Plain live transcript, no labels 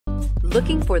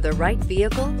Looking for the right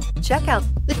vehicle? Check out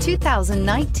the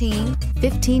 2019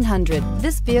 1500.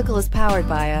 This vehicle is powered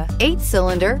by a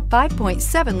 8-cylinder,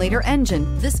 5.7-liter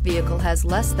engine. This vehicle has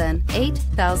less than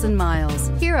 8,000 miles.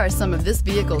 Here are some of this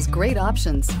vehicle's great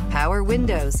options: power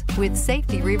windows with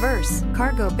safety reverse,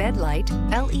 cargo bed light,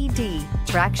 LED,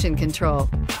 traction control,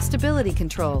 stability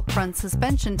control, front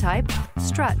suspension type,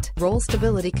 strut, roll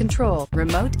stability control,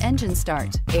 remote engine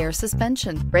start, air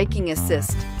suspension, braking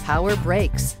assist, power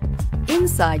brakes.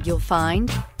 Inside you'll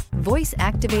find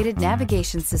voice-activated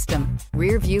navigation system,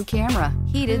 rear-view camera,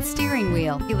 heated steering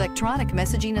wheel, electronic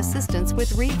messaging assistance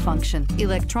with read function,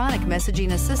 electronic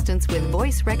messaging assistance with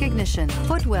voice recognition,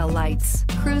 footwell lights,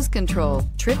 cruise control,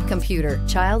 trip computer,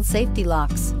 child safety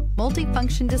locks,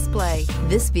 multifunction display.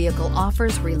 This vehicle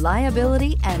offers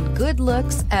reliability and good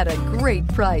looks at a great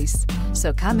price.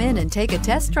 So come in and take a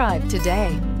test drive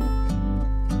today.